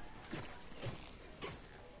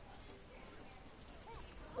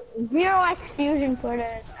 Zero X Fusion put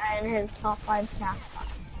it in his top 5 cast.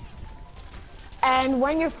 And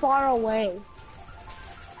when you're far away.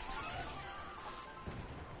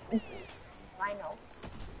 I know.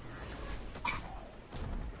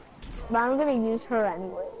 But I'm gonna use her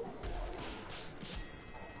anyway.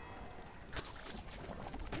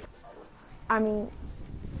 I mean...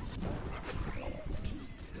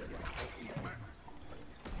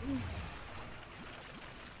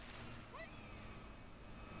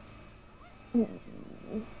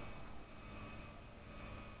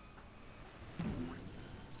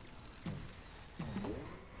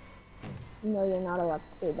 No, you're not allowed to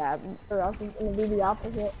say that, or else it's gonna be the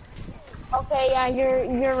opposite. Okay, yeah,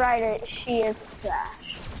 you're right. She is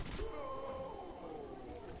trash.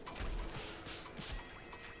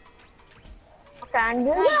 Okay, I'm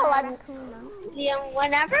just gonna like,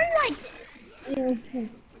 whenever like,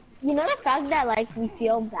 you know the fact that like we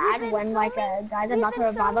feel bad when like a guy's about to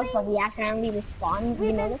revive us, but we accidentally respawn.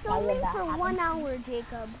 You know the fact that that for happens. 1 hour,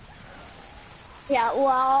 Jacob. Yeah,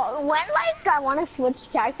 well, when like I want to switch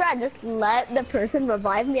character, I just let the person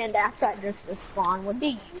revive me, and after I just respawn. What do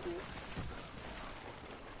you do?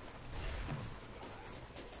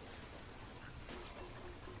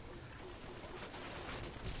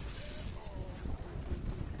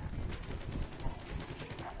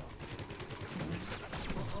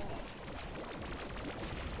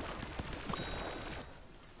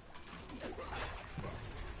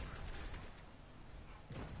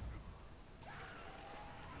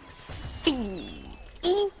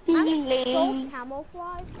 I'm so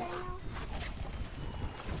camouflaged right now.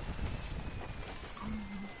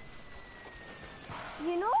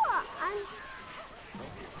 You know what?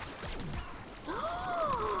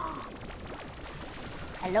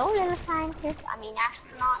 Hello, little scientist. I mean,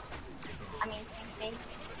 astronaut. I mean, same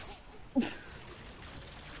thing.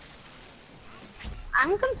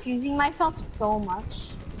 I'm confusing myself so much.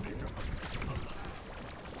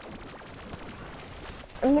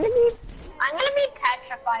 I'm gonna be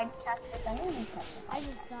petrified, cactus. I'm gonna be petrified. I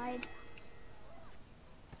just died.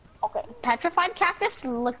 Okay, petrified cactus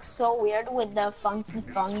looks so weird with the funky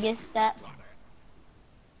fungus set.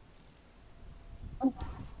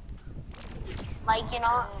 Like, you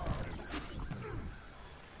know.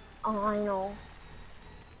 Oh, I know.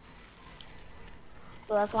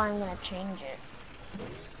 So that's why I'm gonna change it.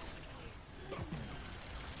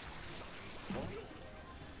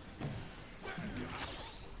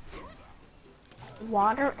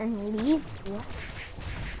 Water and leaves? What?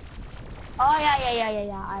 Oh, yeah.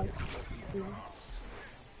 I see.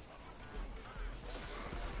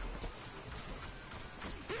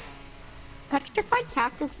 Petrified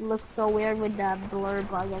cactus looks so weird with the blur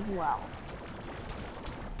bug as well.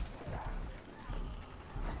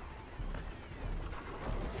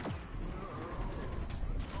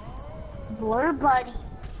 Blur buddy.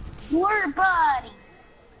 Blur buddy.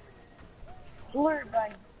 Blur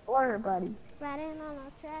buddy. Blur buddy. Riding on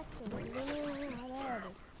a tractor.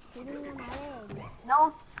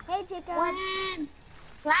 No. Hey, Jacob. Win.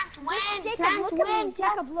 Plants win. Jacob, Plants look win. at me.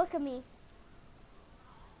 Jacob, look at me.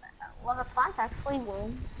 Well, the plants actually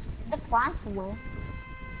win. The plants win.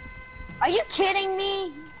 Are you kidding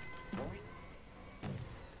me?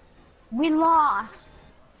 We lost.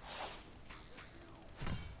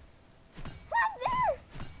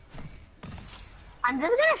 I'm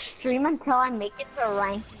just gonna stream until I make it to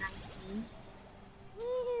rank 19.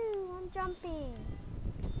 Woo, I'm jumping.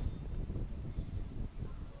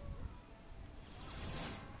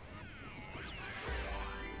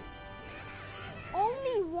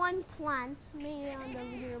 Only one plant made it on the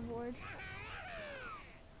leaderboard.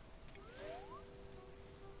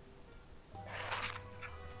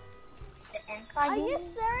 Are you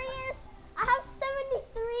serious? I have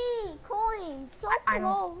 73 coins. So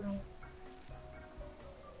close.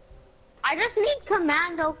 I just need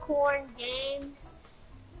commando corn game.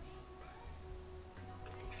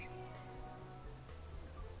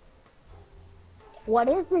 What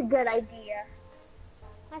is a good idea?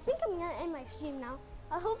 I think I'm gonna end my stream now.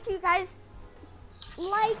 I hope you guys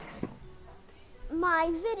liked my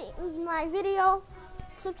video.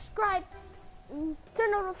 Subscribe,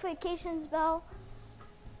 turn notifications bell.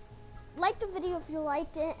 Like the video if you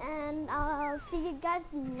liked it, and I'll see you guys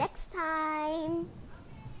next time.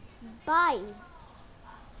 Bye.